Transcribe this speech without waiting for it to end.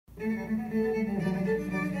Hi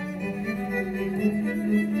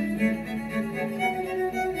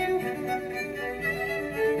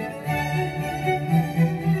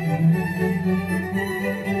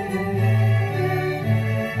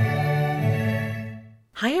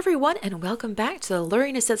everyone, and welcome back to the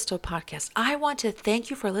Luring to Sit Still podcast. I want to thank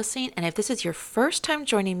you for listening, and if this is your first time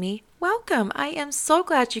joining me, welcome. I am so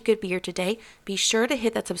glad you could be here today. Be sure to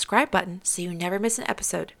hit that subscribe button so you never miss an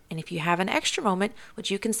episode. And if you have an extra moment, would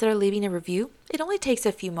you consider leaving a review? It only takes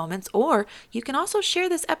a few moments, or you can also share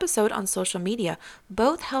this episode on social media.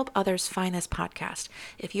 Both help others find this podcast.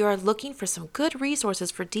 If you are looking for some good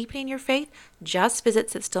resources for deepening your faith, just visit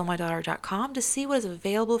sitstillmydaughter.com to see what is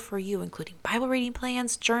available for you, including Bible reading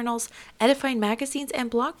plans, journals, edifying magazines, and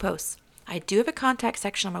blog posts. I do have a contact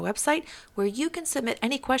section on my website where you can submit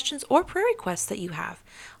any questions or prayer requests that you have.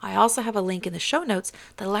 I also have a link in the show notes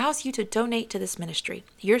that allows you to donate to this ministry.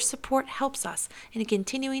 Your support helps us in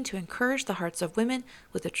continuing to encourage the hearts of women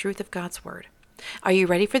with the truth of God's Word. Are you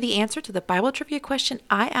ready for the answer to the Bible trivia question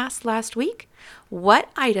I asked last week? What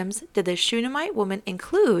items did the Shunammite woman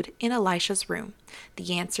include in Elisha's room?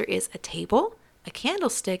 The answer is a table, a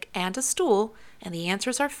candlestick, and a stool, and the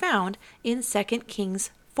answers are found in 2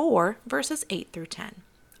 Kings 4, verses 8 through 10.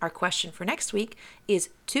 Our question for next week is,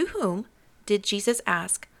 to whom did Jesus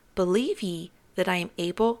ask, "Believe ye that I am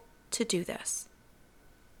able to do this"?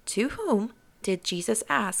 To whom did Jesus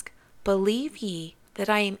ask, "Believe ye that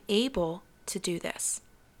I am able to do this"?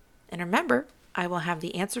 And remember, I will have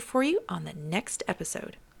the answer for you on the next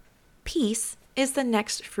episode. Peace is the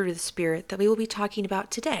next fruit of the Spirit that we will be talking about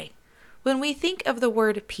today. When we think of the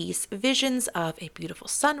word peace, visions of a beautiful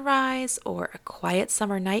sunrise or a quiet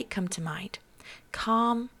summer night come to mind.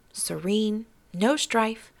 Calm, serene, no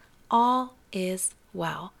strife, all is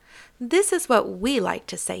well. This is what we like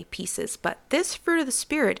to say peace is, but this fruit of the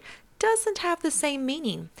Spirit doesn't have the same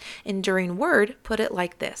meaning. Enduring Word put it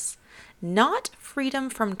like this: not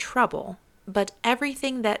freedom from trouble, but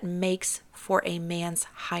everything that makes for a man's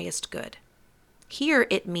highest good. Here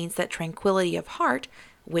it means that tranquility of heart,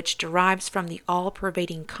 which derives from the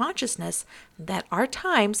all-pervading consciousness that our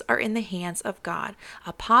times are in the hands of God,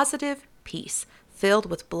 a positive peace filled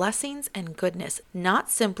with blessings and goodness,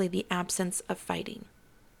 not simply the absence of fighting.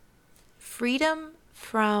 Freedom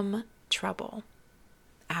from trouble,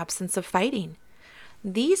 absence of fighting.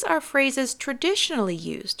 These are phrases traditionally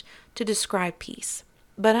used to describe peace.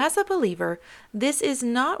 But as a believer, this is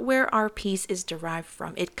not where our peace is derived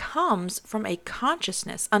from. It comes from a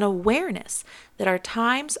consciousness, an awareness that our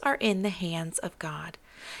times are in the hands of God.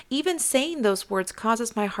 Even saying those words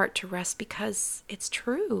causes my heart to rest because it's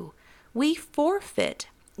true. We forfeit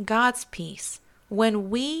God's peace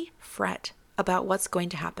when we fret about what's going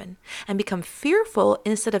to happen and become fearful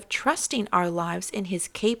instead of trusting our lives in His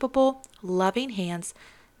capable, loving hands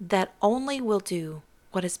that only will do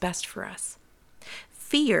what is best for us.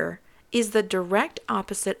 Fear is the direct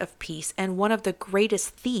opposite of peace and one of the greatest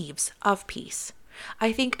thieves of peace.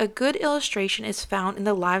 I think a good illustration is found in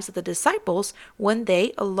the lives of the disciples when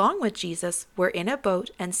they, along with Jesus, were in a boat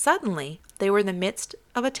and suddenly they were in the midst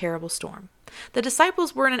of a terrible storm. The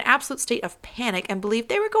disciples were in an absolute state of panic and believed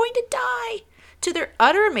they were going to die. To their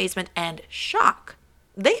utter amazement and shock,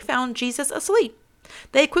 they found Jesus asleep.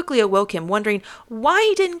 They quickly awoke him, wondering why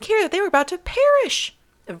he didn't care that they were about to perish.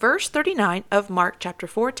 Verse 39 of Mark chapter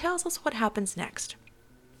 4 tells us what happens next.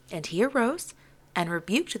 And he arose and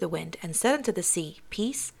rebuked the wind and said unto the sea,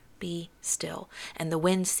 Peace, be still. And the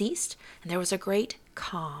wind ceased, and there was a great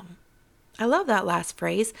calm. I love that last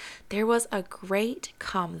phrase. There was a great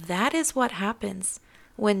calm. That is what happens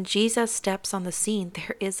when Jesus steps on the scene.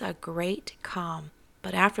 There is a great calm.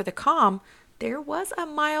 But after the calm, there was a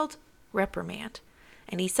mild reprimand.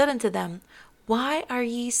 And he said unto them, Why are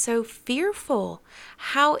ye so fearful?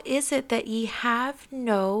 How is it that ye have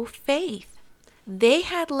no faith? They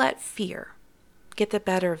had let fear get the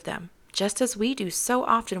better of them, just as we do so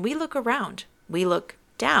often. We look around, we look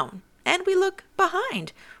down, and we look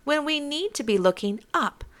behind when we need to be looking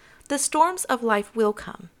up. The storms of life will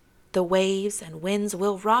come. The waves and winds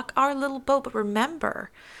will rock our little boat, but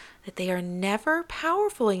remember that they are never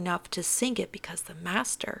powerful enough to sink it because the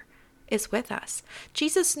Master is with us.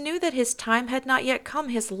 Jesus knew that his time had not yet come.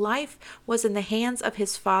 His life was in the hands of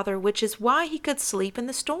his Father, which is why he could sleep in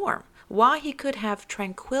the storm, why he could have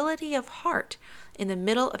tranquility of heart in the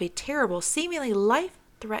middle of a terrible, seemingly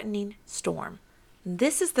life-threatening storm.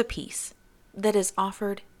 This is the peace that is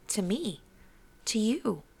offered to me, to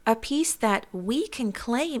you, a peace that we can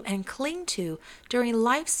claim and cling to during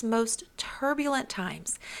life's most turbulent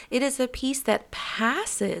times. It is a peace that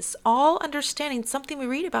passes all understanding, something we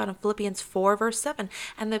read about in Philippians 4, verse 7.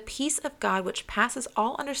 And the peace of God, which passes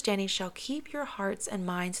all understanding, shall keep your hearts and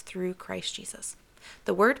minds through Christ Jesus.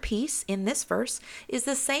 The word peace in this verse is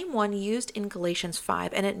the same one used in Galatians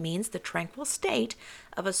 5, and it means the tranquil state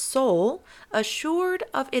of a soul assured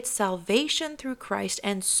of its salvation through Christ,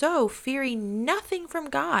 and so fearing nothing from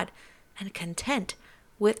God, and content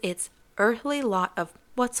with its earthly lot of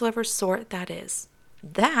whatsoever sort that is.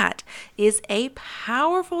 That is a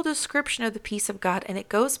powerful description of the peace of God, and it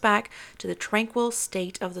goes back to the tranquil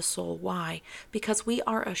state of the soul. Why? Because we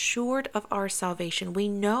are assured of our salvation. We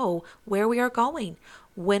know where we are going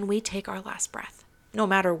when we take our last breath, no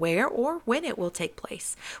matter where or when it will take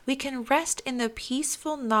place. We can rest in the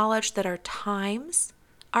peaceful knowledge that our times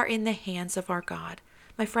are in the hands of our God.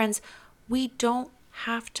 My friends, we don't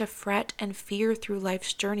have to fret and fear through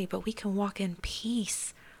life's journey, but we can walk in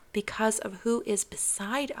peace because of who is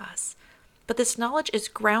beside us. But this knowledge is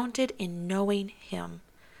grounded in knowing Him.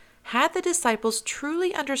 Had the disciples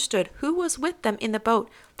truly understood who was with them in the boat,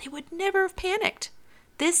 they would never have panicked.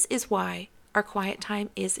 This is why our quiet time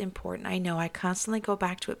is important. I know I constantly go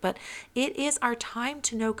back to it, but it is our time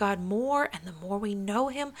to know God more, and the more we know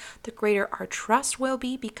Him, the greater our trust will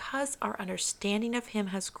be because our understanding of Him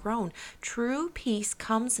has grown. True peace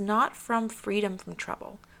comes not from freedom from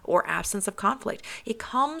trouble or absence of conflict. It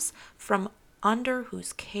comes from under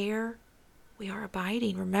whose care we are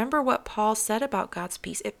abiding. Remember what Paul said about God's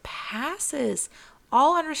peace. It passes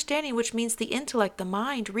all understanding, which means the intellect, the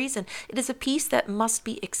mind, reason. It is a peace that must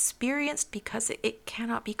be experienced because it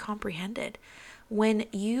cannot be comprehended. When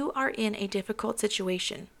you are in a difficult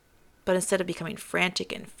situation, but instead of becoming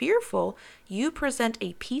frantic and fearful, you present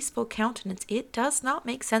a peaceful countenance, it does not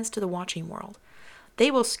make sense to the watching world. They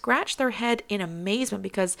will scratch their head in amazement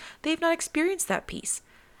because they've not experienced that peace.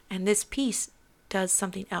 And this peace does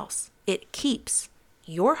something else. It keeps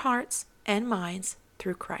your hearts and minds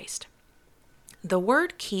through Christ. The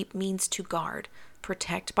word keep means to guard,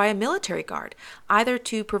 protect by a military guard, either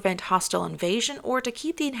to prevent hostile invasion or to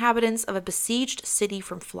keep the inhabitants of a besieged city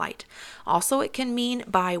from flight. Also, it can mean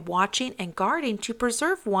by watching and guarding to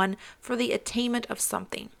preserve one for the attainment of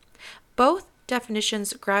something. Both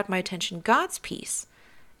definitions grabbed my attention. God's peace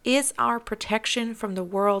is our protection from the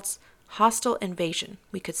world's hostile invasion,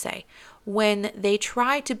 we could say, when they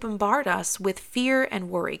try to bombard us with fear and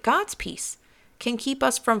worry. God's peace can keep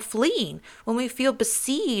us from fleeing when we feel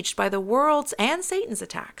besieged by the world's and Satan's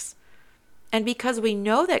attacks. And because we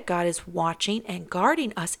know that God is watching and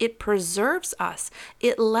guarding us, it preserves us.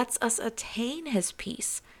 It lets us attain His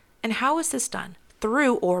peace. And how is this done?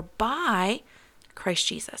 Through or by Christ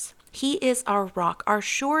Jesus. He is our rock, our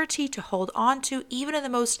surety to hold on to even in the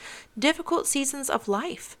most difficult seasons of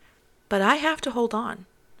life. But I have to hold on.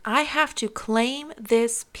 I have to claim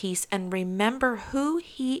this peace and remember who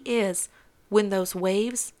He is when those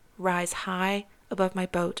waves rise high above my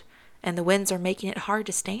boat and the winds are making it hard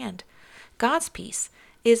to stand. God's peace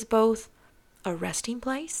is both a resting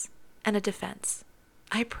place and a defense.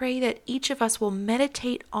 I pray that each of us will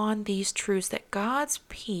meditate on these truths, that God's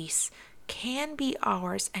peace can be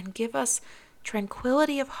ours and give us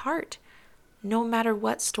tranquility of heart no matter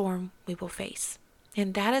what storm we will face.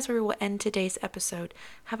 And that is where we will end today's episode.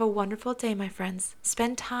 Have a wonderful day, my friends.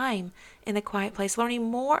 Spend time in the quiet place, learning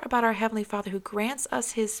more about our Heavenly Father who grants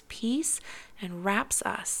us His peace and wraps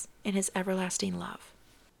us in His everlasting love.